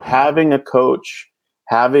having a coach,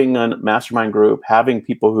 having a mastermind group, having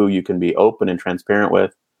people who you can be open and transparent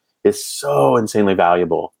with is so insanely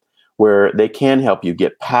valuable, where they can help you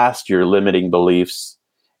get past your limiting beliefs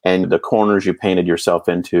and the corners you painted yourself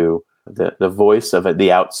into. The voice of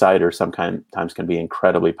the outsider sometimes can be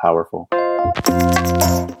incredibly powerful.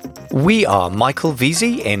 We are Michael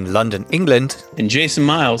Veazey in London, England. And Jason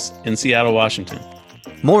Miles in Seattle, Washington.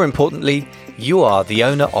 More importantly, you are the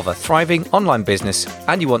owner of a thriving online business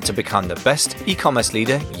and you want to become the best e-commerce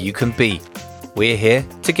leader you can be. We're here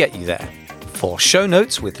to get you there. For show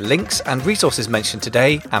notes with links and resources mentioned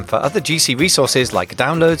today, and for other GC resources like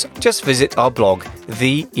downloads, just visit our blog,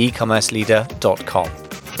 theecommerceleader.com.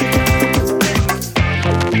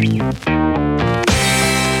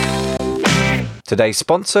 Today's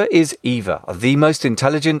sponsor is Eva, the most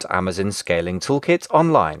intelligent Amazon scaling toolkit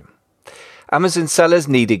online. Amazon sellers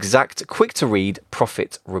need exact, quick-to-read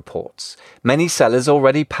profit reports. Many sellers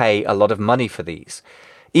already pay a lot of money for these.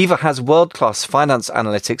 Eva has world-class finance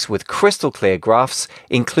analytics with crystal-clear graphs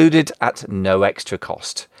included at no extra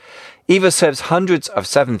cost. Eva serves hundreds of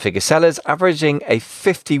seven-figure sellers, averaging a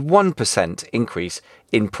 51% increase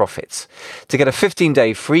in profits. To get a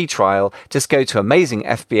 15-day free trial, just go to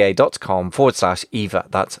amazingfba.com/Eva.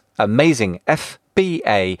 That's amazingfba.com/EVA.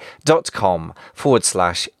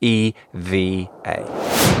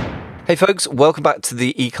 Hey folks, welcome back to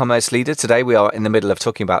the e-commerce leader. Today we are in the middle of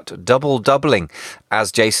talking about doubling,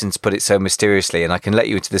 as Jason's put it so mysteriously, and I can let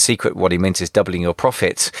you into the secret. What he meant is doubling your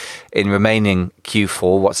profits in remaining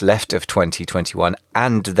Q4, what's left of 2021,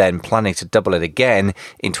 and then planning to double it again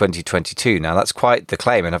in 2022. Now that's quite the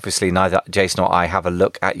claim, and obviously neither Jason or I have a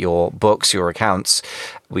look at your books, your accounts.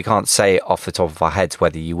 We can't say off the top of our heads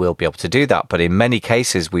whether you will be able to do that, but in many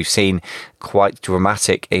cases we've seen quite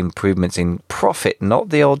dramatic improvements in profit, not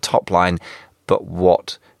the old top line, but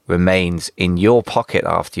what remains in your pocket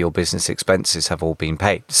after your business expenses have all been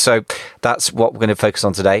paid. So that's what we're going to focus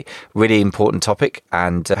on today. Really important topic,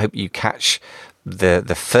 and I hope you catch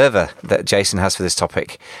the fervor that Jason has for this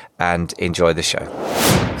topic and enjoy the show.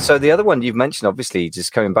 So the other one you've mentioned, obviously,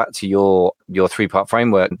 just coming back to your three-part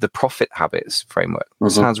framework, the profit habits framework.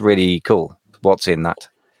 Sounds really cool. What's in that?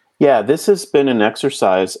 Yeah, this has been an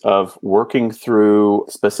exercise of working through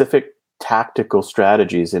specific tactical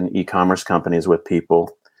strategies in e-commerce companies with people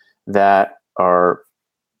that are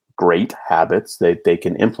great habits that they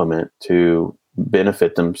can implement to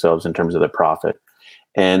benefit themselves in terms of their profit.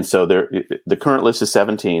 And so the current list is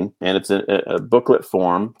 17, and it's a booklet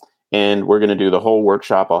form. And we're going to do the whole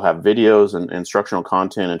workshop. I'll have videos and instructional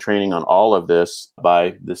content and training on all of this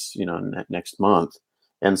by this, next month.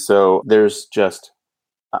 And so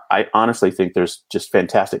I honestly think there's just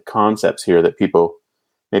fantastic concepts here that people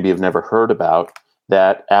maybe have never heard about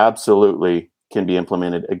that absolutely can be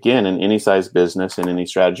implemented again in any size business, in any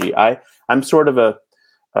strategy. I'm sort of a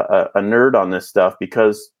nerd on this stuff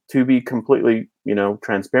because, to be completely,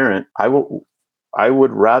 transparent, I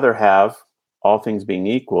would rather have, all things being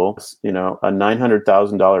equal, a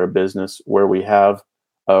 $900,000 business where we have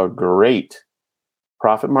a great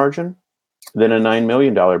profit margin than a $9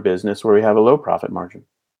 million business where we have a low profit margin.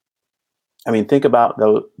 I mean, think about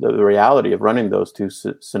the reality of running those two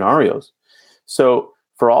scenarios. So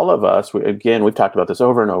for all of us, we've talked about this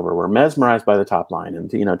over and over. We're mesmerized by the top line, and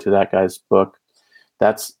to that guy's book,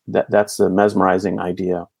 that's a mesmerizing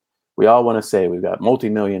idea. We all want to say we've got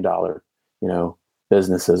multi-million-dollar,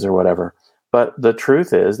 businesses or whatever. But the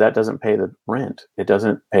truth is that doesn't pay the rent. It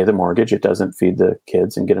doesn't pay the mortgage. It doesn't feed the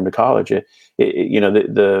kids and get them to college.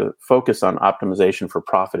 The focus on optimization for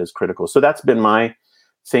profit is critical. So that's been my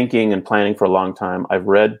thinking and planning for a long time. I've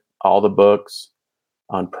read all the books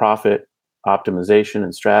on profit optimization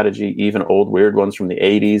and strategy, even old weird ones from the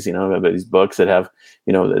 80s, these books that have,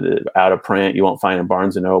 out of print, you won't find in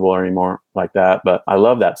Barnes and Noble or anymore like that. But I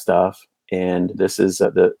love that stuff. And this is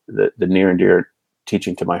the near and dear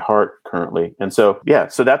teaching to my heart currently. And so,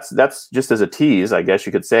 so that's just as a tease, I guess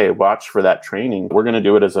you could say, watch for that training. We're going to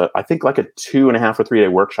do it as I think like a 2.5 or 3 day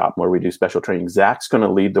workshop where we do special training. Zach's going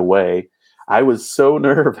to lead the way. I was so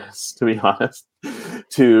nervous, to be honest,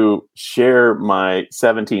 to share my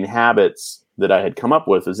 17 habits that I had come up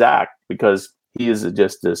with Zach, because he is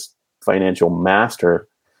just this financial master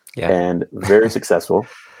and very successful.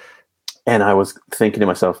 And I was thinking to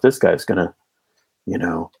myself, this guy's going to,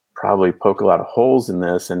 probably poke a lot of holes in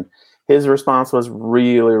this. And his response was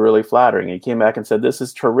really, really flattering. He came back and said, "This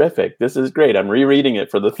is terrific. This is great. I'm rereading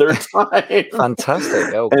it for the third time."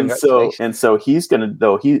 Fantastic. Oh, and so he's going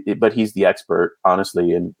to, but he's the expert,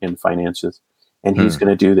 honestly, in finances, and he's going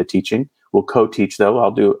to do the teaching. We'll co-teach though.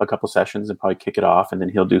 I'll do a couple sessions and probably kick it off, and then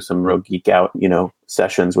he'll do some real geek out,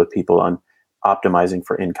 sessions with people on optimizing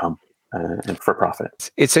for income and for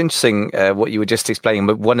profit. It's interesting what you were just explaining,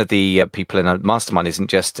 but one of the people in a mastermind isn't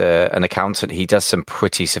just an accountant. He does some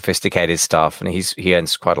pretty sophisticated stuff, and he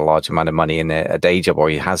earns quite a large amount of money in a day job, or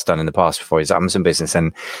he has done in the past before his Amazon business.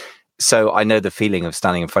 And so I know the feeling of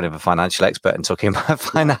standing in front of a financial expert and talking about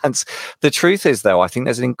finance. The truth is, though, I think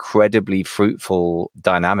there's an incredibly fruitful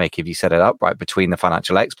dynamic, if you set it up right, between the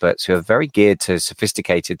financial experts who are very geared to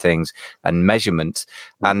sophisticated things and measurement,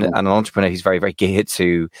 and an entrepreneur who's very, very geared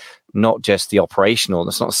to not just the operational.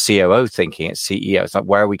 It's not COO thinking, it's CEO. It's like,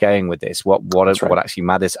 where are we going with this? What actually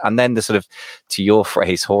matters? And then the sort of, to your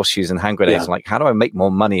phrase, horseshoes and hand grenades, like, how do I make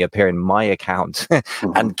more money appear in my account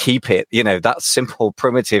and keep it? That simple,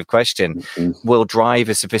 primitive question will drive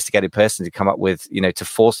a sophisticated person to come up with, to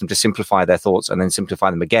force them to simplify their thoughts and then simplify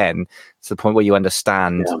them again to the point where you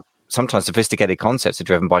understand sometimes sophisticated concepts are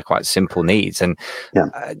driven by quite simple needs. And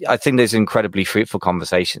I think there's incredibly fruitful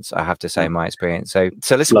conversations, I have to say, in my experience. So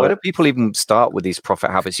listen, where do people even start with these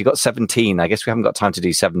profit habits? You've got 17. I guess we haven't got time to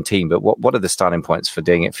do 17, but what are the starting points for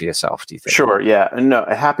doing it for yourself, do you think? Sure, yeah. No,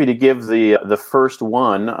 happy to give the first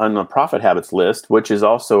one on the profit habits list, which is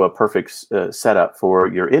also a perfect setup for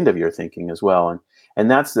your end of year thinking as well. And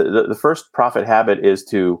that's the first profit habit is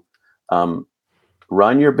to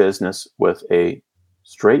run your business with a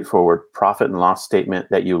straightforward profit and loss statement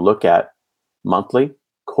that you look at monthly,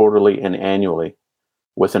 quarterly, and annually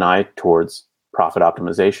with an eye towards profit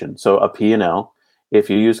optimization. So a P&L, if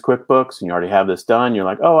you use QuickBooks and you already have this done, you're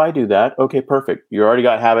like, oh, I do that. Okay, perfect. You already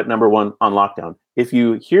got habit number one on lockdown. If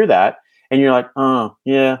you hear that and you're like, oh,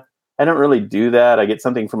 yeah, I don't really do that. I get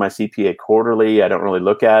something from my CPA quarterly. I don't really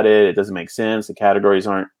look at it. It doesn't make sense. The categories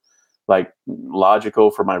aren't like logical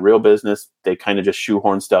for my real business. They kind of just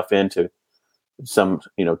shoehorn stuff into some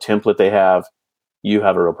template they have. You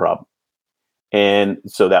have a real problem. And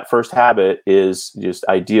so that first habit is just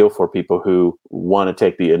ideal for people who want to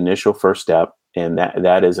take the initial first step, and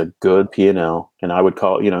that is a good P&L. And I would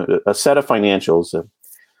call a set of financials,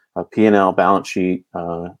 a P&L, balance sheet,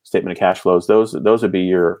 statement of cash flows. Those would be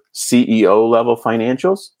your CEO level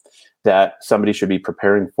financials that somebody should be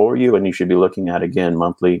preparing for you, and you should be looking at again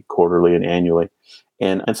monthly, quarterly, and annually.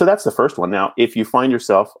 And so that's the first one. Now, if you find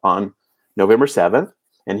yourself on November 7th,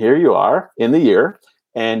 and here you are in the year,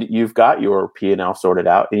 and you've got your P&L sorted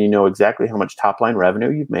out, and you know exactly how much top line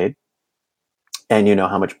revenue you've made, and you know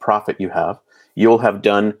how much profit you have. You'll have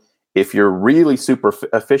done, if you're really super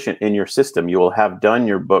efficient in your system, you will have done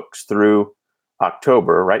your books through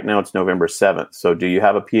October. Right now it's November 7th. So do you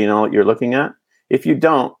have a P&L that you're looking at? If you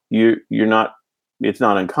don't, you're not, it's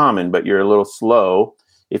not uncommon, but you're a little slow.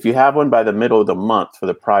 If you have one by the middle of the month for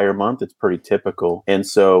the prior month, it's pretty typical. And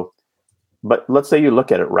so, but let's say you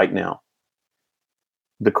look at it right now.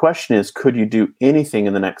 The question is, could you do anything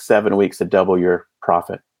in the next 7 weeks to double your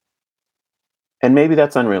profit? And maybe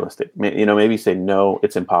that's unrealistic. Maybe say, no,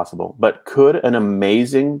 it's impossible. But could an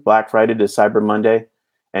amazing Black Friday to Cyber Monday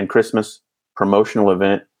and Christmas promotional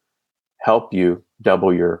event help you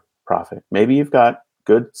double your profit? Maybe you've got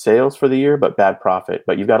good sales for the year, but bad profit,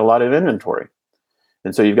 but you've got a lot of inventory.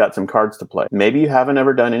 And so you've got some cards to play. Maybe you haven't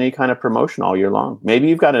ever done any kind of promotion all year long. Maybe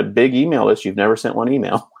you've got a big email list. You've never sent one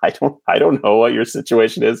email. I don't know what your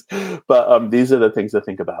situation is, but these are the things to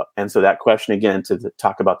think about. And so that question again, to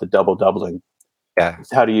talk about the doubling. Yeah.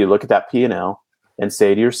 How do you look at that P&L and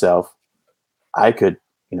say to yourself, I could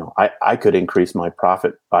increase my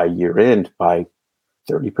profit by year end by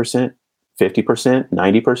 30%, 50%,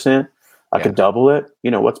 90%. I could double it.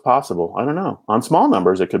 What's possible? I don't know. On small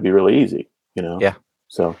numbers, it could be really easy, Yeah.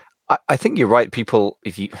 So I think you're right. People,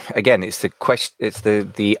 it's the question, it's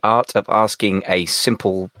the art of asking a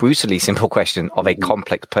simple, brutally simple question of a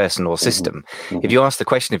complex person or system. If you ask the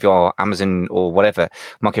question of your Amazon or whatever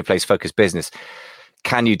marketplace focused business,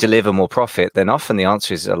 can you deliver more profit? Then often the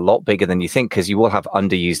answer is a lot bigger than you think, because you will have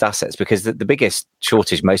underused assets, because the biggest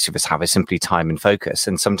shortage most of us have is simply time and focus.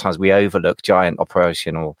 And sometimes we overlook giant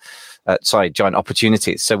opportunities.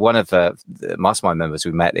 So one of the mastermind members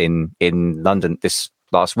we met in London this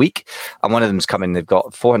last week, and one of them's come in, they've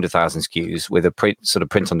got 400,000 SKUs with a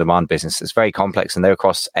print on demand business. It's very complex, and they're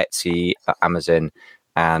across Etsy, Amazon,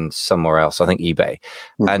 and somewhere else, I think eBay.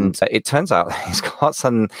 And it turns out he's got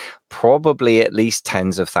probably at least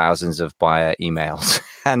tens of thousands of buyer emails.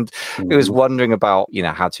 And he was wondering about,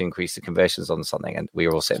 how to increase the conversions on something. And we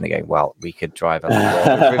were all sitting there going, well, we could drive a lot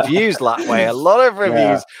of reviews that way, a lot of reviews.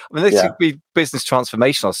 Yeah. I mean, this could be business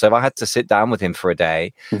transformational. So if I had to sit down with him for a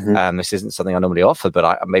day, this isn't something I normally offer,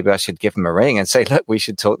 but maybe I should give him a ring and say, look, we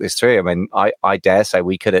should talk this through. I mean, I dare say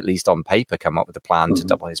we could at least on paper come up with a plan to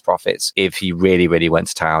double his profits if he really, really went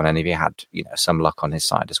to town and if he had, some luck on his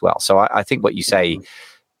side as well. So I think what you say,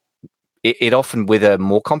 it often, with a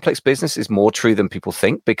more complex business, is more true than people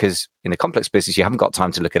think, because in a complex business, you haven't got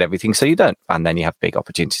time to look at everything, so you don't. And then you have big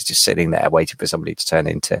opportunities just sitting there waiting for somebody to turn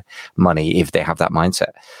into money if they have that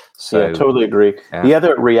mindset. So, yeah, totally agree. Yeah. The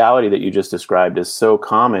other reality that you just described is so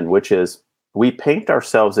common, which is we paint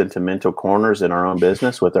ourselves into mental corners in our own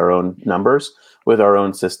business with our own numbers, with our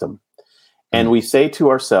own system. And we say to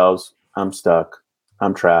ourselves, I'm stuck,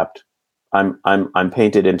 I'm trapped, I'm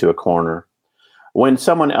painted into a corner. When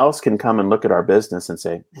someone else can come and look at our business and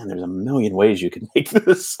say, man, there's a million ways you can make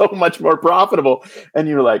this so much more profitable. And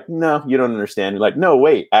you're like, no, you don't understand. You're like, no,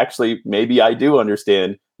 wait, actually, maybe I do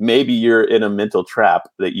understand. Maybe you're in a mental trap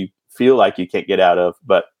that you feel like you can't get out of.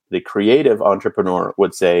 But the creative entrepreneur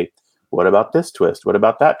would say, what about this twist? What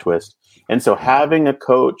about that twist? And so having a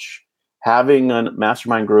coach, having a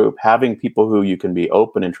mastermind group, having people who you can be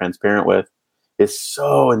open and transparent with is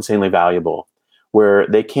so insanely valuable, where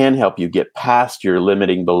they can help you get past your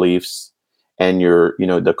limiting beliefs and your,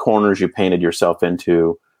 the corners you painted yourself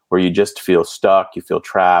into, where you just feel stuck, you feel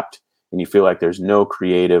trapped, and you feel like there's no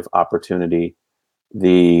creative opportunity.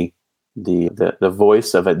 The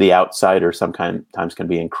voice of the outsider sometimes can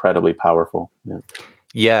be incredibly powerful. Yeah.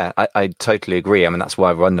 Yeah, I totally agree. I mean, that's why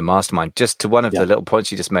I run the mastermind. Just to one of the little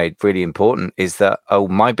points you just made, really important, is that,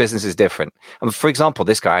 my business is different. For example,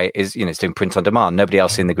 this guy is, is doing print on demand. Nobody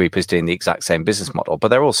else in the group is doing the exact same business model, but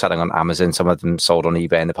they're all selling on Amazon. Some of them sold on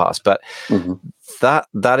eBay in the past. But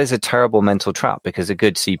that is a terrible mental trap, because a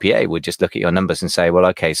good CPA would just look at your numbers and say, well,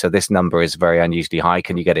 okay, so this number is very unusually high.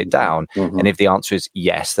 Can you get it down? And if the answer is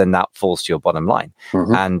yes, then that falls to your bottom line.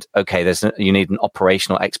 And okay, you need an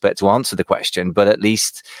operational expert to answer the question, but at least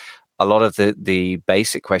a lot of the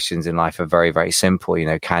basic questions in life are very, very simple.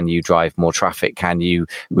 Can you drive more traffic? Can you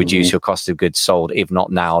reduce your cost of goods sold? If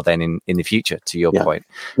not now, then in the future, to your point.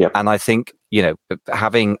 And I think,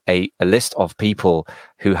 having a list of people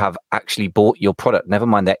who have actually bought your product, never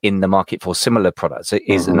mind they're in the market for similar products, it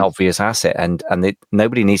is an obvious asset. And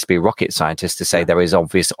nobody needs to be a rocket scientist to say there is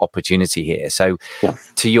obvious opportunity here. So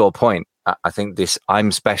to your point, I think this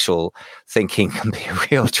I'm special thinking can be a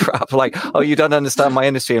real trap. Like, oh, you don't understand my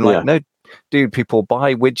industry. I'm like, no, dude, people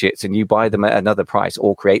buy widgets and you buy them at another price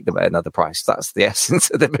or create them at another price. That's the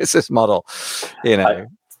essence of the business model,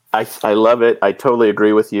 I love it. I totally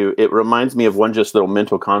agree with you. It reminds me of one just little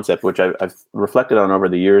mental concept, which I've reflected on over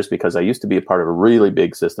the years, because I used to be a part of a really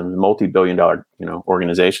big system, multi-billion-dollar,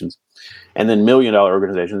 organizations, and then million-dollar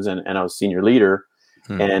organizations, and I was senior leader.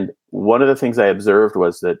 And one of the things I observed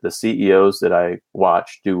was that the CEOs that I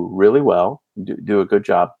watched do really well, do a good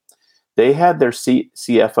job. They had their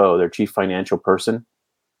CFO, their chief financial person,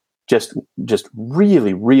 just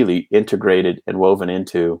really, really integrated and woven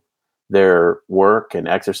into their work and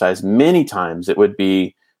exercise. Many times it would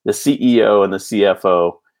be the CEO and the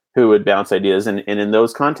CFO who would bounce ideas. And in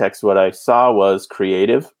those contexts, what I saw was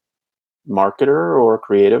creative marketer or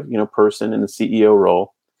creative, person in the CEO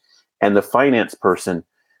role, and the finance person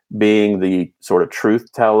being the sort of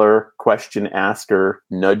truth teller, question asker,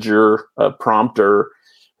 nudger, prompter,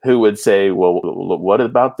 who would say, well, what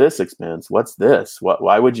about this expense? What's this?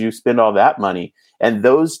 Why would you spend all that money? And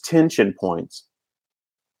those tension points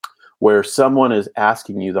where someone is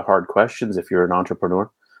asking you the hard questions, if you're an entrepreneur,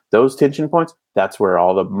 those tension points, that's where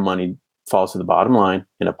all the money falls to the bottom line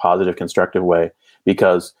in a positive, constructive way,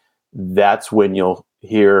 because that's when you'll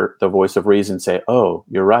hear the voice of reason say, oh,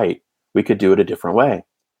 you're right. We could do it a different way,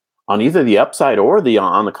 on either the upside or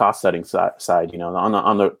on the cost setting side,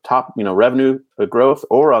 on the top, revenue growth,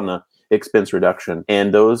 or on the expense reduction.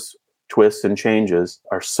 And those twists and changes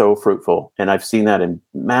are so fruitful. And I've seen that in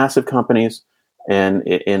massive companies, and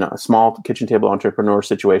in small kitchen table entrepreneur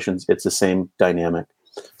situations, it's the same dynamic.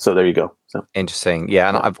 So there you go. So interesting. Yeah.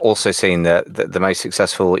 And I've also seen that the most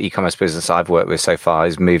successful e-commerce business I've worked with so far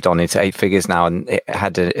has moved on into 8 figures now, and it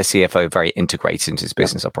had a CFO very integrated into his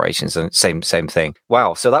business operations, and same thing.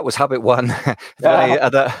 Wow. So that was habit one. Any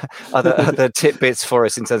other tidbits for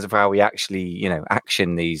us in terms of how we actually,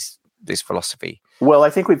 action this philosophy? Well,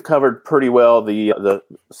 I think we've covered pretty well the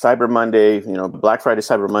Cyber Monday, Black Friday,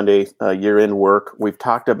 Cyber Monday year-end work. We've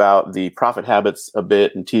talked about the profit habits a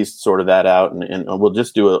bit and teased sort of that out, and we'll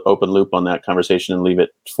just do an open loop on that conversation and leave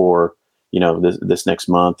it for this next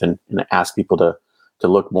month, and ask people to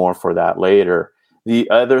look more for that later. The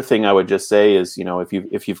other thing I would just say is,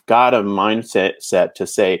 if you've got a mindset set to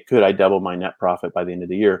say, could I double my net profit by the end of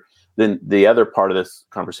the year? Then the other part of this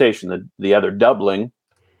conversation, the other doubling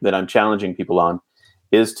that I'm challenging people on,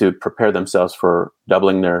 is to prepare themselves for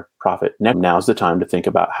doubling their profit. Now's the time to think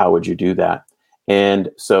about how would you do that. And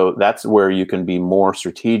so that's where you can be more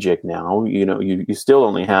strategic now. You still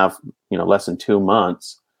only have, less than 2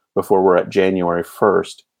 months before we're at January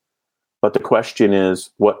 1st. But the question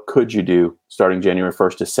is, what could you do starting January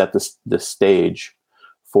 1st to set the stage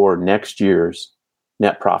for next year's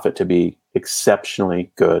net profit to be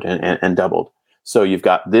exceptionally good and doubled? So you've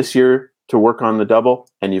got this year to work on the double,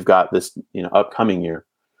 and you've got this upcoming year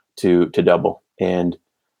to double. And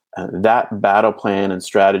that battle plan and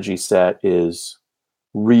strategy set is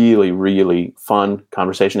really, really fun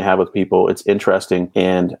conversation to have with people. It's interesting,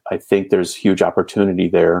 and I think there's huge opportunity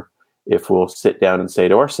there if we'll sit down and say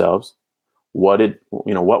to ourselves,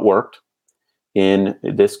 what worked in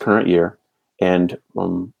this current year, and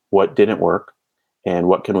what didn't work, and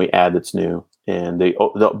what can we add that's new. And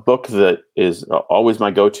the book that is always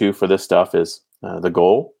my go-to for this stuff is The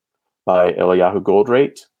Goal by Eliyahu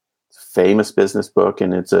Goldrate. It's a famous business book,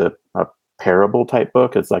 and it's a parable type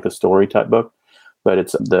book. It's like a story type book, but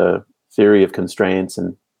it's the theory of constraints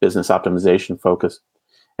and business optimization focus.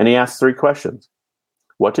 And he asks 3 questions: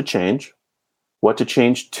 what to change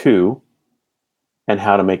to, and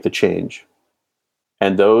how to make the change.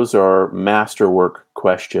 And those are masterwork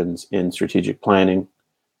questions in strategic planning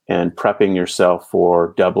and prepping yourself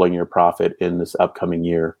for doubling your profit in this upcoming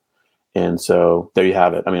year. And so there you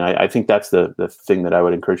have it. I mean, I think that's the thing that I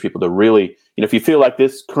would encourage people to really, if you feel like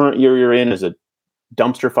this current year you're in is a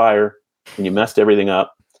dumpster fire and you messed everything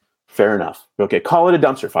up, fair enough. Okay, call it a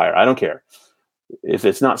dumpster fire. I don't care if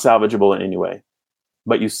it's not salvageable in any way.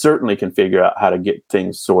 But you certainly can figure out how to get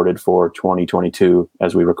things sorted for 2022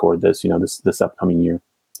 as we record this, this upcoming year.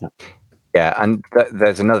 Yeah. Yeah, and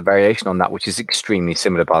there's another variation on that, which is extremely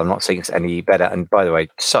similar, but I'm not saying it's any better. And by the way,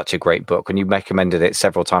 such a great book. When you recommended it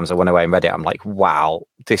several times, I went away and read it. I'm like, wow,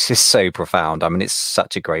 this is so profound. I mean, it's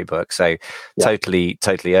such a great book. So totally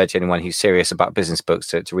urge anyone who's serious about business books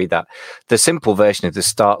to read that. The simple version of the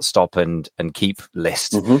start, stop, and keep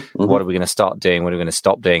list. What are we going to start doing? What are we going to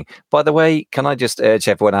stop doing? By the way, can I just urge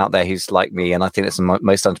everyone out there who's like me, and I think that's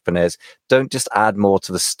most entrepreneurs, don't just add more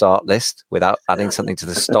to the start list without adding something to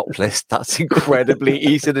the stop list. That's incredibly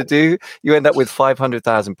easy to do. You end up with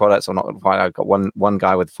 500,000 products, or not. I've got one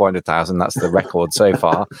guy with 400,000. That's the record so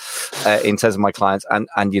far in terms of my clients, and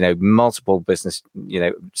multiple business,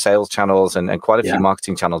 sales channels and quite a few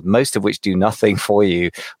marketing channels, most of which do nothing for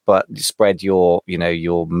you but spread your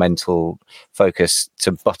mental focus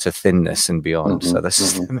to butter thinness and beyond. So this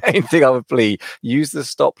is the main thing I would plea. Use the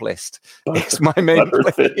stop list. It's my main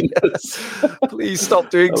plea. Please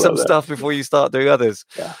stop doing some stuff before you start doing others.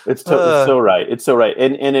 Yeah, it's so right. It's so right.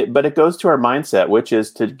 But it goes to our mindset, which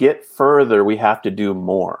is to get further, we have to do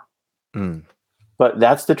more. But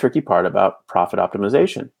that's the tricky part about profit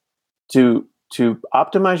optimization. To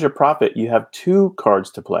optimize your profit, you have 2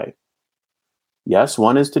 cards to play. Yes,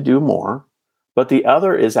 one is to do more, but the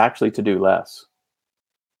other is actually to do less.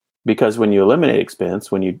 Because when you eliminate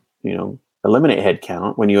expense, when you eliminate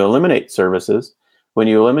headcount, when you eliminate services, when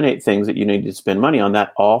you eliminate things that you need to spend money on,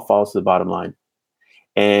 that all falls to the bottom line.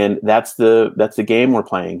 And that's the game we're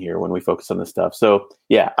playing here when we focus on this stuff. So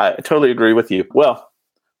yeah, I totally agree with you. Well,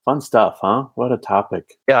 fun stuff, huh? What a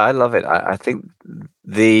topic. Yeah, I love it. I think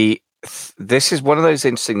this is one of those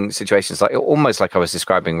interesting situations, like almost like I was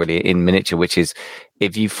describing really in miniature, which is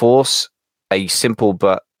if you force a simple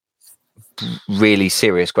but really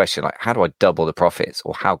serious question, like how do I double the profits,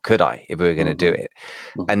 or how could I if we were going to do it?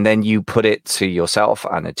 And then you put it to yourself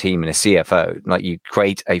and a team and a CFO, like you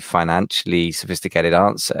create a financially sophisticated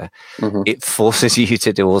answer. It forces you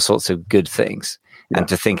to do all sorts of good things and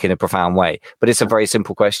to think in a profound way. But it's a very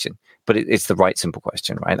simple question, but it's the right simple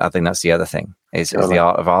question, right? I think that's the other thing is the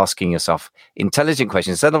art of asking yourself intelligent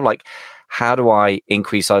questions instead of like, how do I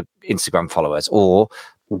increase our Instagram followers? Or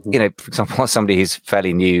for example, somebody who's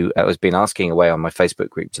fairly new has been asking away on my Facebook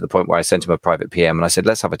group to the point where I sent him a private PM and I said,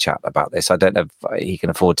 let's have a chat about this. I don't know if he can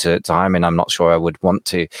afford to hire me, and I'm not sure I would want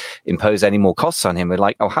to impose any more costs on him. We're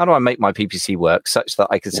like, how do I make my PPC work such that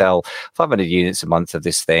I could sell 500 units a month of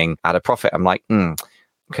this thing at a profit? I'm like,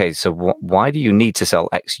 okay, so why do you need to sell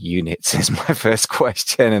X units is my first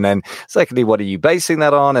question. And then secondly, what are you basing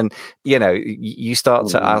that on? And, you start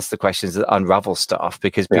to ask the questions that unravel stuff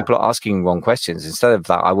because people are asking wrong questions. Instead of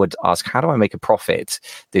that, I would ask, how do I make a profit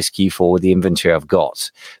this Q4 with the inventory I've got?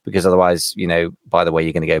 Because otherwise, by the way,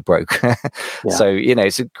 you're going to go broke. So,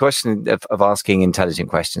 it's a question of asking intelligent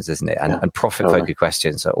questions, isn't it? And profit-focused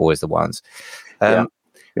questions are always the ones.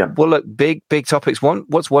 Well, look, big topics.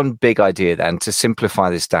 What's one big idea then to simplify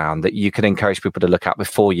this down that you can encourage people to look at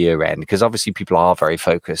before year end? Because obviously people are very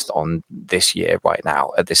focused on this year right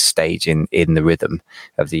now at this stage in the rhythm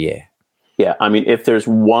of the year. Yeah, I mean, if there's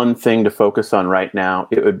one thing to focus on right now,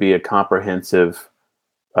 it would be a comprehensive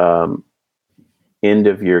end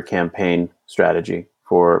of year campaign strategy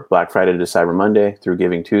for Black Friday to Cyber Monday through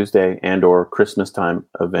Giving Tuesday and or Christmas time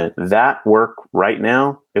event. That work right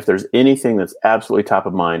now, if there's anything that's absolutely top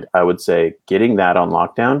of mind, I would say getting that on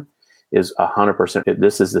lockdown is 100%.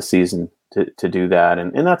 This is the season to do that.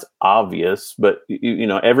 And that's obvious, but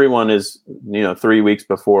everyone is, 3 weeks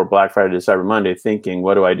before Black Friday to Cyber Monday thinking,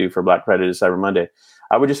 what do I do for Black Friday to Cyber Monday?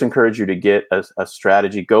 I would just encourage you to get a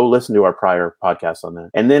strategy. Go listen to our prior podcasts on that.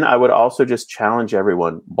 And then I would also just challenge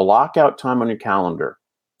everyone, block out time on your calendar.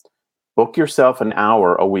 Book yourself an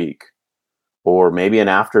hour a week or maybe an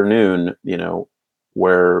afternoon,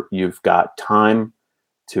 where you've got time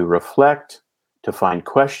to reflect, to find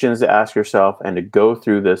questions to ask yourself, and to go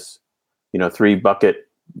through this, 3-bucket,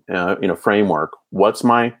 framework. What's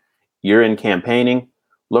my year-end campaigning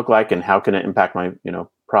look like, and how can it impact my,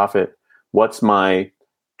 profit? What's my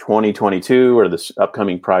 2022 or this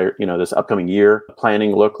upcoming year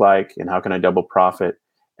planning look like, and how can I double profit?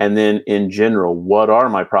 And then in general, what are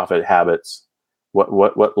my profit habits?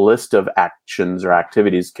 What list of actions or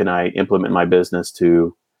activities can I implement in my business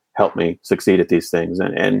to help me succeed at these things?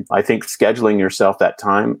 And I think scheduling yourself that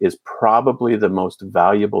time is probably the most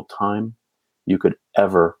valuable time you could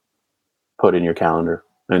ever put in your calendar.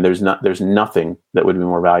 I mean, there's nothing that would be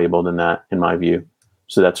more valuable than that, in my view.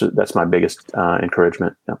 So that's my biggest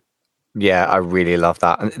encouragement. Yeah. Yeah, I really love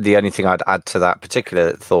that. And the only thing I'd add to that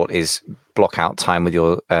particular thought is block out time with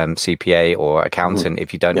your CPA or accountant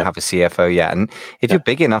if you don't have a CFO yet. And if you're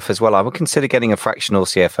big enough as well, I would consider getting a fractional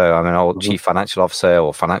CFO. I'm an old chief financial officer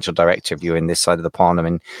or financial director if you're in this side of the pond. I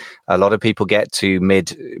mean, a lot of people get to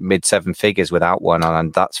mid 7 figures without one,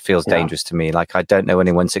 and that feels dangerous to me. Like, I don't know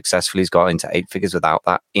anyone successfully who's got into 8 figures without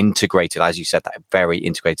that integrated, as you said, that very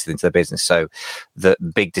integrated into the business. So the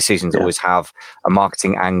big decisions always have a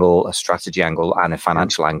marketing angle, a strategy angle, and a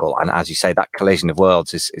financial angle. And as you say, that collision of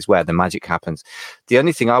worlds is where the magic happens. The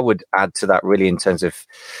only thing I would add to that, really, in terms of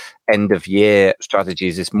end of year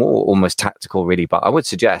strategies, is more almost tactical, really. But I would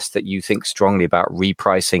suggest that you think strongly about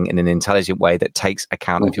repricing in an intelligent way that takes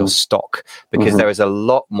account of your stock, because there is a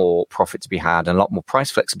lot more profit to be had and a lot more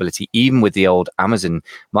price flexibility, even with the old Amazon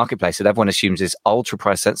marketplace that everyone assumes is ultra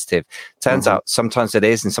price sensitive. Turns out sometimes it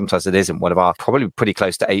is and sometimes it isn't. One of our probably pretty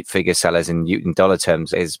close to 8-figure sellers in dollar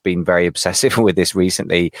terms has been very obsessive with this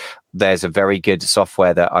recently. There's a very good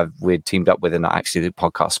software that we're teamed up with, and actually the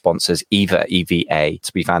podcast sponsors, Eva, EVA,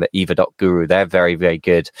 to be found at eva.guru. They're very, very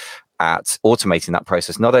good at automating that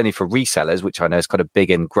process, not only for resellers, which I know is quite a big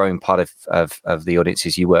and growing part of the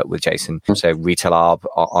audiences you work with, Jason. So retail ARB,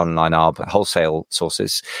 online ARB, wholesale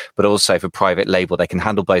sources, but also for private label. They can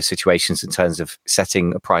handle both situations in terms of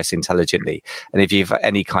setting a price intelligently. And if you've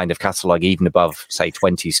any kind of catalog, even above, say,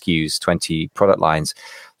 20 SKUs, 20 product lines,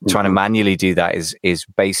 trying to manually do that is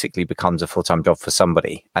basically becomes a full-time job for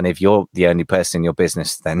somebody. And if you're the only person in your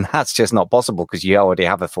business, then that's just not possible, because you already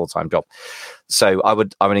have a full-time job. So I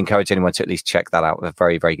would encourage anyone to at least check that out. A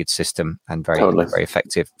very, very good system and very, very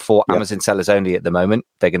effective for Amazon sellers only at the moment.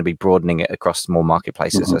 They're going to be broadening it across more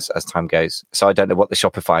marketplaces as time goes. So I don't know what the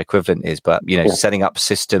Shopify equivalent is, but setting up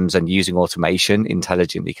systems and using automation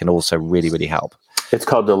intelligently can also really, really help. It's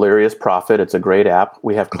called Delirious Profit. It's a great app.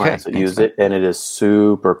 We have clients that use it, and it is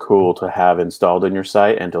super cool to have installed in your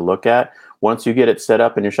site and to look at. Once you get it set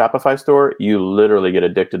up in your Shopify store, you literally get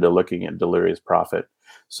addicted to looking at Delirious Profit.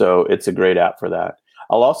 So it's a great app for that.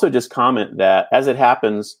 I'll also just comment that as it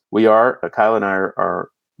happens, Kyle and I are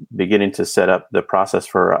beginning to set up the process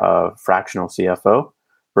for a fractional CFO,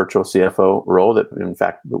 virtual CFO role that, in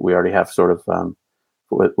fact, we already have sort of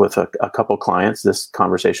with a couple clients, this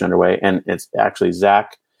conversation underway. And it's actually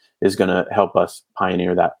Zach is going to help us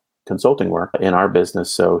pioneer that consulting work in our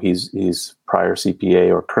business. So he's prior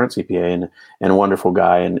CPA or current CPA and a wonderful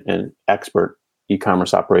guy and expert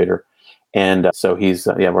e-commerce operator. And so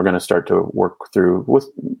we're going to start to work through with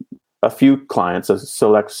a few clients, a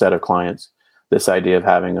select set of clients, this idea of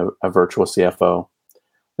having a virtual CFO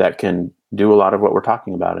that can do a lot of what we're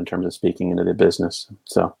talking about in terms of speaking into the business.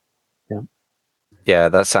 So, yeah. Yeah,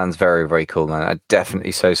 that sounds very, very cool, man. I'm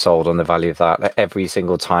definitely so sold on the value of that. Every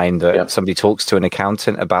single time that somebody talks to an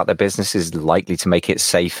accountant about their business is likely to make it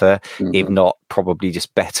safer, if not probably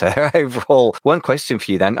just better overall. One question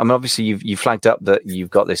for you then. I mean, obviously you flagged up that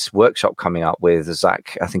you've got this workshop coming up with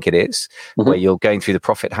Zach, I think it is, where you're going through the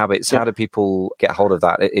profit habits. How do people get hold of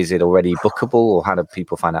that? Is it already bookable, or how do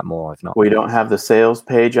people find out more if not? We don't have the sales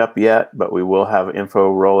page up yet, but we will have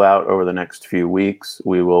info roll out over the next few weeks.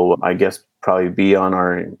 We will, I guess, probably be on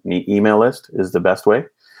our email list is the best way,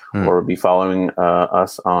 or be following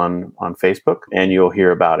us on Facebook, and you'll hear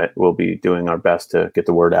about it. We'll be doing our best to get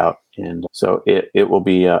the word out. And so it will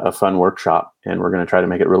be a fun workshop, and we're going to try to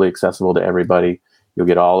make it really accessible to everybody. you'll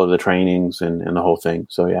get all of the trainings and the whole thing.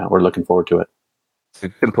 So yeah, we're looking forward to it. So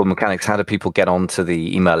simple mechanics. How do people get onto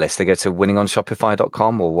the email list? They go to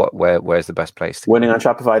winningOnShopify.com, or where's the best place?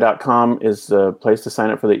 WinningOnShopify.com is the place to sign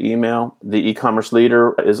up for the email. The e-commerce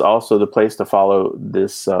leader is also the place to follow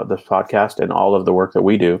this podcast and all of the work that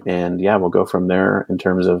we do. And yeah, we'll go from there in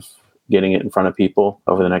terms of getting it in front of people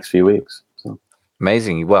over the next few weeks. So.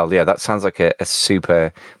 Amazing. Well, yeah, that sounds like a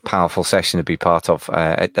super powerful session to be part of.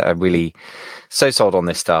 I really so sold on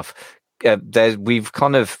this stuff. We've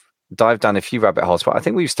kind of dive down a few rabbit holes, but I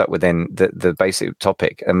think we've stuck within the basic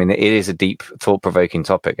topic. I mean, it is a deep, thought-provoking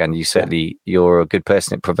topic, and you're a good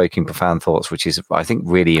person at provoking profound thoughts, which is, I think,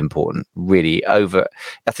 really important.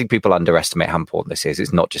 I think people underestimate how important this is.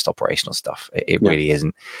 It's not just operational stuff. It really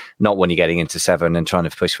isn't. Not when you're getting into 7 and trying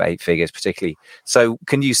to push for 8 figures, particularly. So,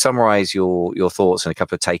 can you summarize your thoughts and a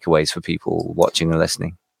couple of takeaways for people watching and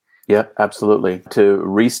listening? Yeah, absolutely. To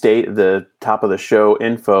restate the top of the show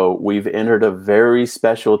info, we've entered a very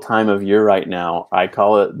special time of year right now. I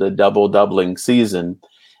call it the double doubling season.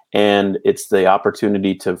 And it's the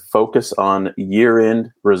opportunity to focus on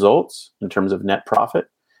year-end results in terms of net profit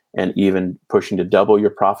and even pushing to double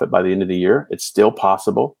your profit by the end of the year. It's still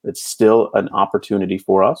possible. It's still an opportunity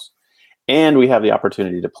for us. And we have the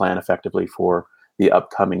opportunity to plan effectively for the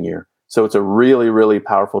upcoming year. So it's a really, really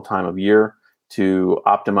powerful time of year to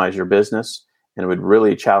optimize your business, and it would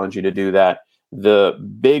really challenge you to do that. The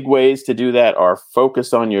big ways to do that are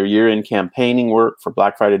focus on your year-end campaigning work for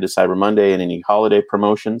Black Friday to Cyber Monday and any holiday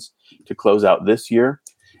promotions to close out this year.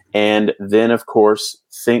 And then, of course,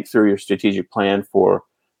 think through your strategic plan for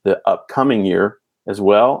the upcoming year as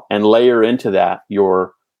well, and layer into that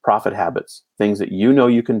your profit habits, things that you know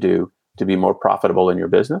you can do to be more profitable in your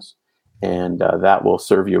business. And that will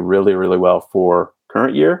serve you really, really well for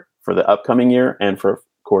current year, for the upcoming year, and for, of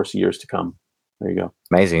course, years to come. There you go.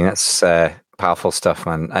 Amazing. That's powerful stuff,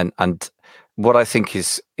 man. And what I think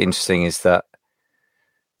is interesting is that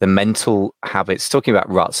the mental habits, talking about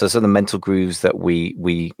ruts, those are the mental grooves that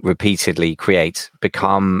we repeatedly create,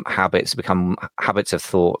 become habits of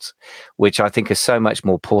thought, which I think is so much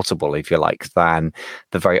more portable, if you like, than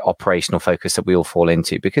the very operational focus that we all fall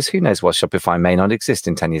into. Because who knows what, Shopify may not exist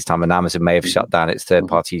in 10 years' time, and Amazon may have shut down its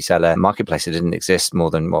third-party seller marketplace. It didn't exist more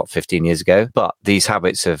than, 15 years ago. But these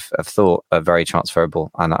habits of thought are very transferable,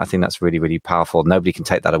 and I think that's really, really powerful. Nobody can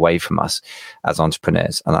take that away from us as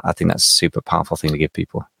entrepreneurs, and I think that's a super powerful thing to give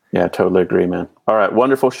people. Yeah, totally agree, man. All right,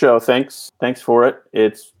 wonderful show. Thanks for it.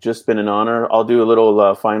 It's just been an honor. I'll do a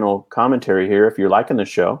little final commentary here. If you're liking the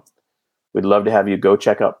show, we'd love to have you go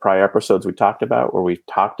check out prior episodes we talked about, where we've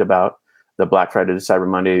talked about the Black Friday to Cyber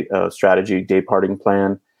Monday strategy, day parting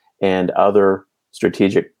plan, and other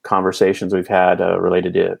strategic conversations we've had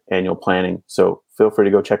related to annual planning. So feel free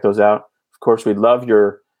to go check those out. Of course, we'd love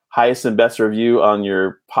your highest and best review on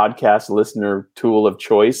your podcast listener tool of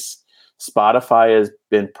choice. Spotify has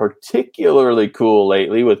been particularly cool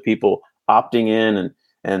lately with people opting in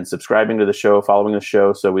and subscribing to the show, following the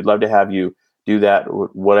show. So we'd love to have you do that,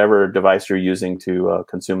 whatever device you're using to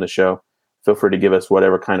consume the show. Feel free to give us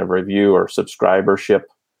whatever kind of review or subscribership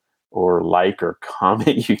or like or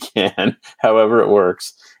comment you can, however it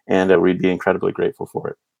works. And we'd be incredibly grateful for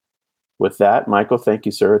it. With that, Michael, thank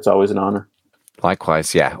you, sir. It's always an honor.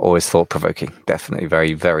 Likewise. Yeah, always thought-provoking. Definitely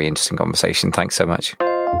very, very interesting conversation. Thanks so much.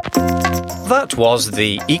 That was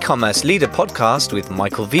the E-commerce Leader podcast with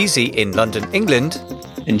Michael Veazey in London, England,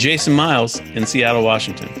 and Jason Miles in Seattle,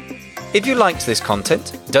 Washington. If you liked this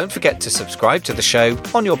content, don't forget to subscribe to the show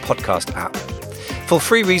on your podcast app. For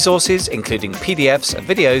free resources, including PDFs and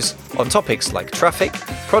videos on topics like traffic,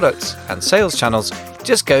 products, and sales channels,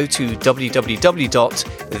 just go to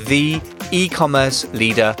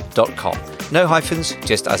www.theecommerceleader.com. No hyphens,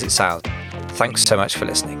 just as it sounds. Thanks so much for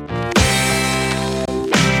listening.